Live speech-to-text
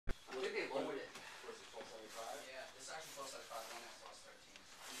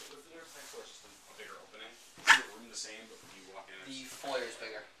same, but when you walk in, the foyer is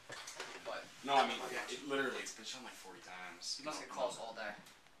bigger. But no, I mean, it literally, it's been shown like 40 times. You must get calls all day.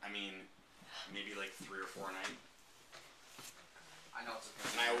 I mean, maybe like 3 or 4 a night. I know it's a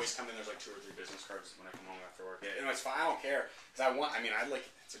And I always come in, there's like 2 or 3 business cards when I come home after work. Yeah, and it's fine, I don't care. Because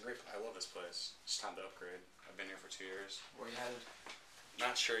I love this place. It's time to upgrade. I've been here for 2 years. Where you headed?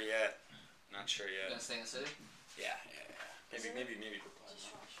 Not sure yet. Not sure yet. You gonna stay in the city? Yeah. Maybe.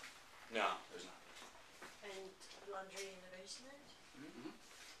 No, there's not. And laundry in the basement? Mm-hmm.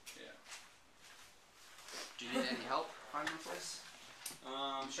 Yeah. Do you need any help finding a place?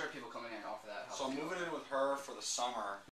 I'm Um, sure people coming in offer that help. so I'm moving in with her for the summer.